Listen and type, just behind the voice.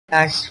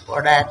guys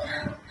for that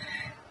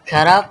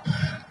cut up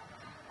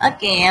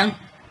again.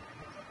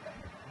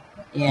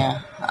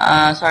 Yeah,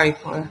 sorry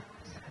for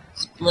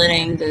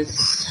splitting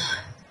this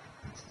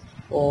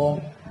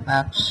full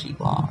maxi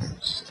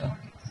bars. So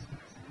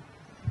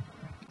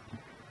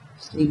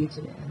let's leave it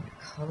to the end.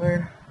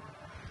 Color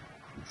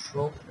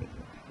control.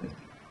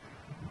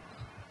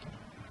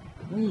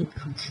 Wait,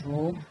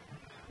 control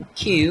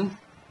Q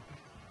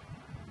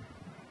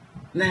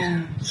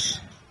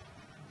mouse.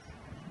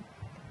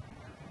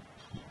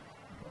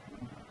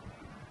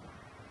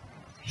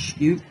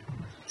 Stoop,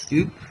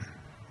 stoop,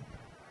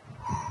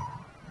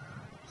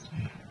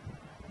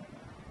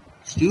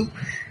 stoop,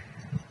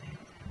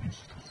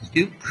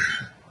 stoop.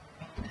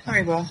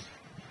 Sorry, bro.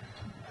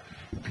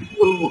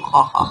 Pew,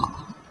 ha ha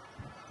ha.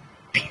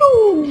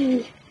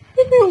 Pew,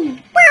 pew,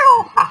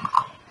 pew, ha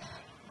ha.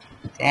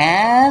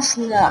 That's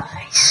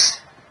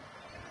nice.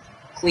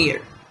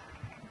 Clear.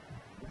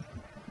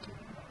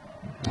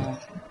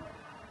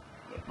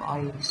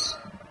 Voice.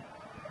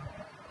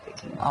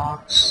 Picking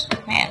locks.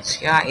 Man, this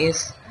guy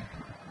is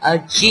a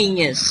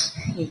genius.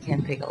 He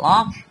can pick a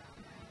lock.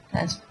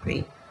 That's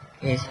pretty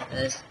good.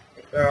 That's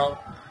the girl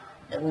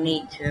that we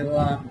need to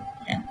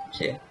have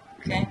too.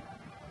 Okay.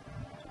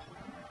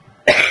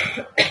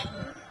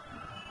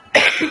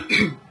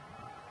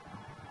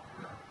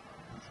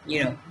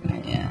 You know,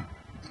 yeah.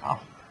 Oh,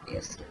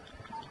 yes.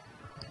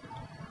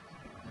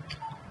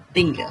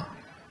 Bingo.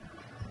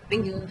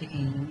 Bingo the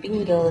game,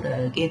 bingo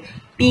the game,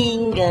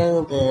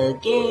 bingo the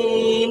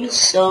game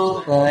is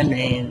over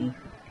and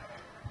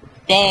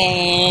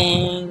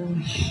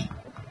dang.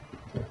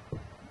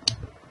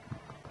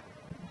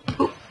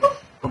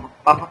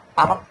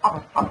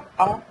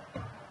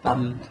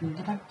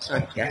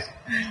 Sorry guys.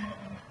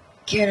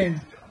 Getting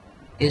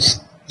is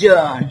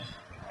done.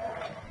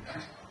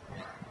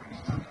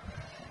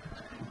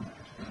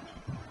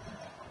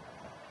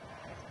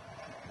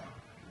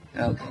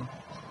 Okay.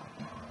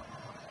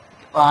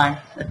 Fine,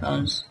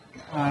 headphones.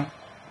 Fine.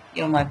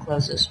 Give my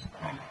closest.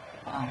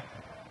 Fine.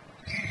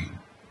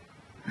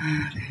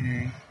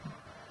 Okay.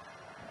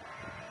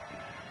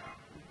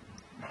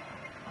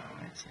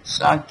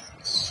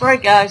 Sorry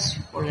guys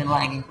for the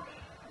lagging.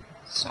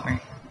 Sorry.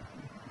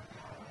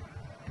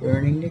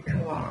 Burning the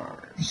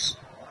cars.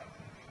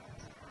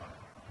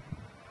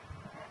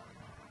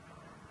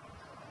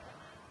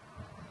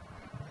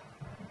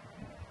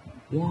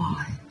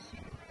 Why?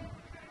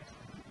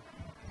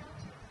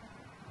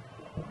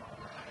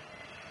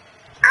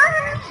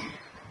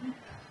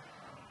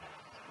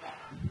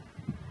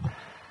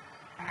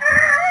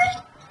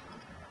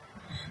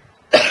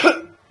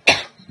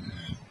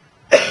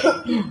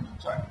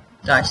 Sorry,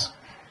 guys.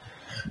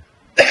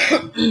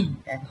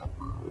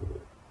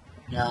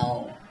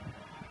 No.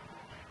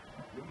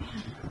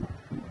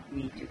 We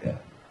need to go.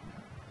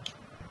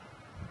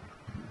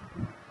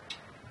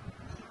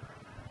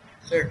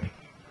 Sir.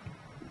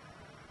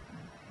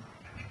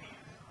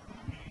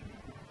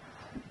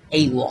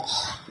 AWOL.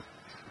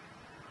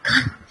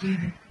 God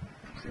damn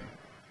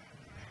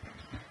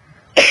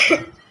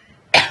it.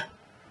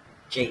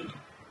 Jade.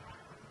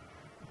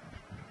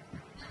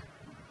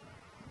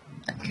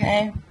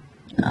 Okay.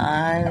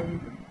 I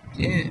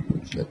did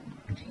flip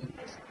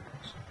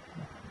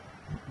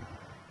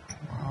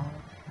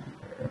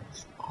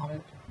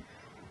spotted.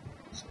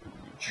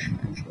 Okay,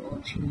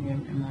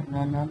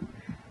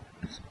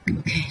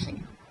 thank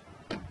you.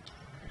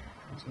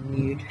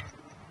 Continued.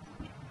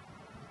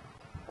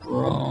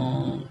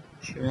 Grown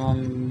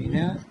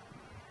Geronimo.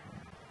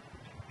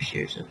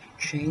 Pierce of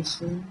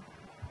Chainsaw.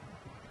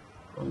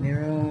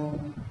 Romero.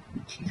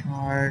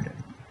 Keycard.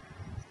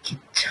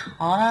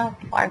 Kitana.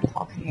 5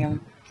 o'clock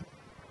a.m.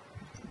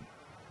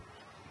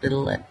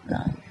 Little at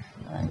knife.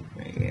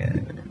 Library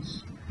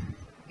evidence.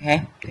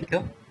 Okay, thank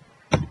you.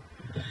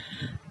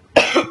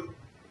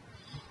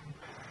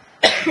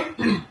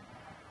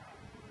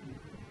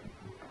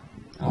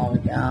 Oh my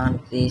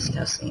god, please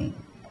cussing.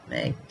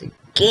 Make the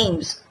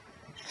games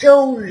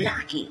so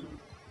lucky.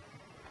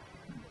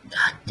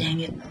 God dang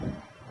it.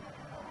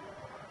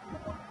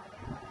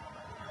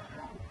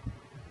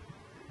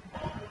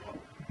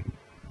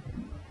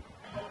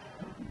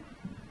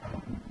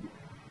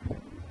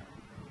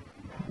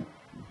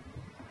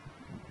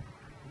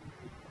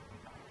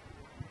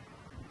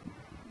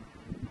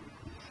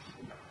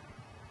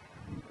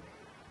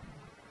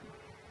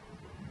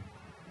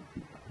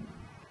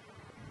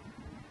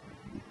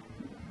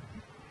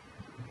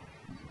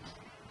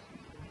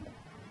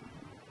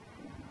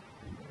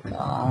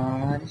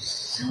 God, it's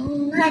so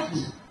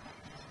lucky.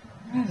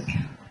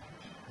 Okay.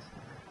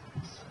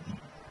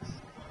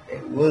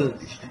 It was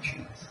the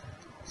truth.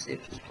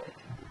 Safest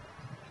place.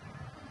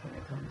 When I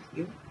come with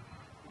you,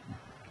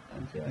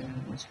 until I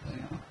know what's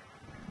going on.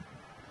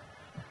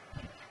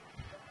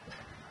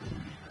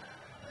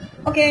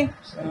 Okay,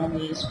 so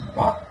let's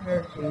walk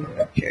her to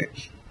the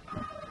church.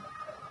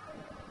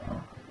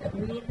 That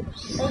we need a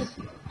safe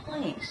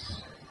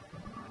place.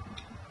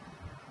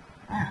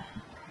 Ah,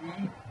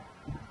 okay.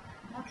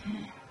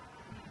 Okay.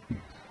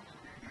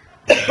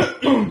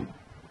 Come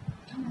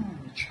on,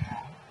 we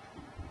try.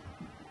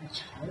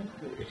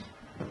 childhood.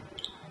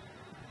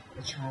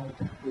 The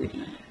childhood.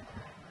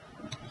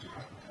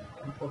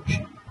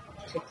 Unfortunately,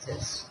 take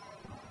this.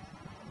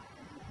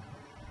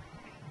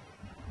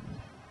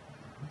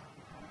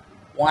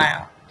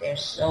 Wow, they're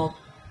so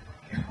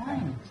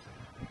kind.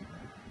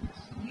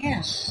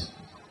 Yes,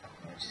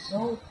 they're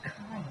so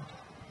kind.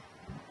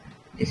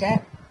 Is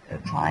that a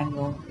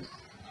triangle?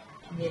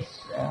 This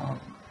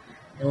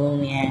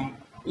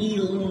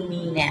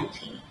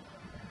Illuminati.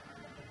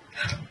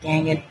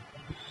 Dang it.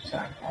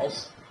 Sorry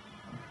guys.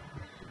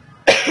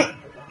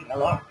 A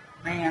lot.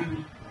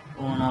 Man,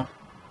 going up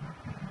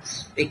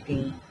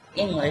speaking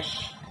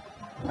English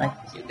like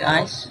you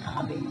guys.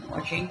 I've been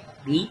watching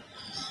me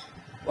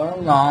for a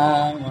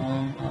long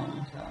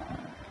time.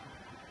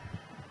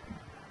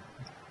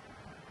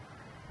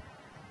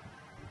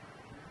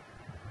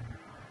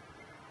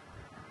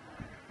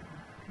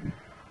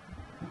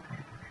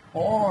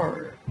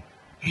 Or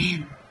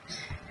man,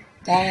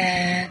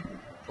 that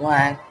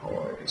black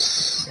horse,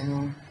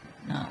 so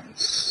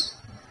nice.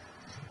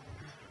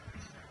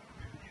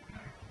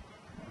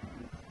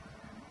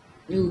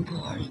 New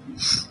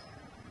parties.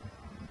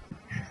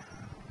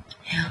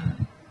 Yeah,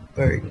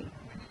 Birdie.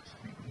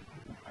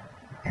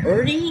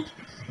 Birdie?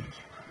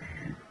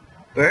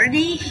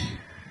 Birdie?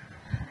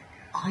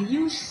 Are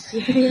you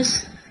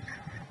serious?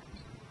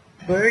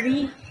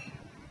 Birdie?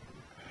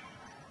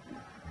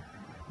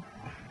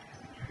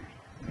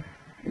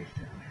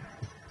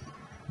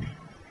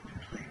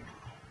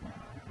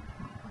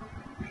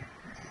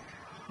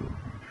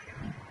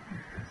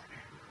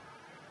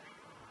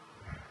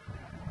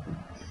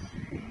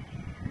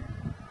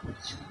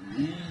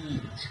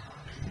 Sweet.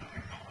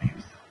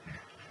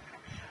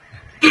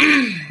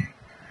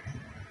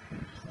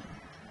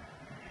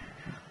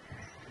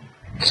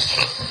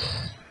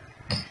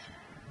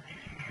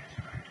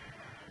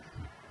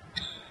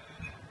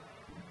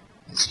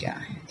 This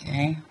guy,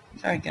 okay?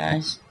 Sorry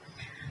guys.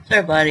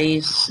 Sorry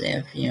buddies,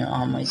 if you're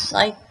on my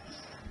site.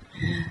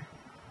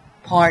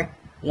 Part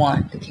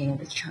 1, the King of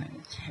the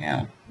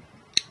Chinatown.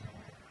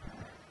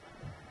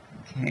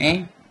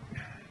 Okay.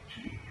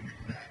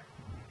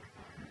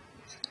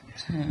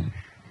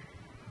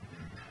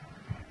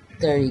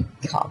 30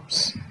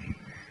 cups.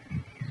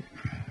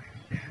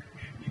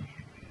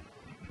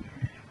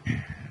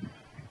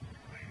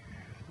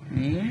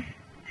 Okay.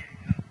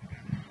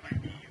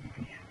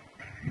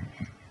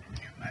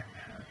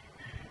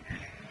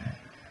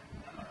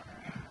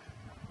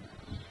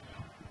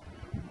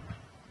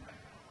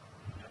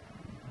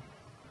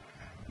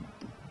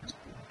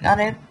 Got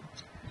it?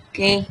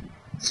 Okay.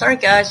 Sorry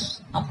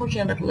guys,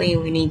 unfortunately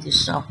we need to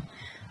stop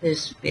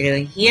this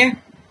video here.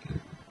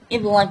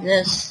 If you like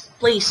this,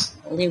 please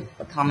leave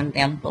a comment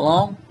down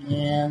below.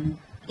 And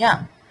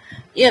yeah,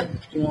 if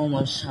you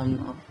want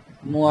some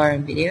more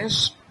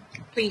videos,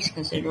 please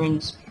consider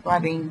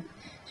subscribing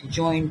to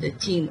join the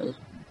team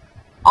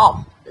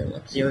of the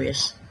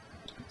Luxurious.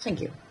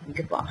 Thank you and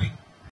goodbye.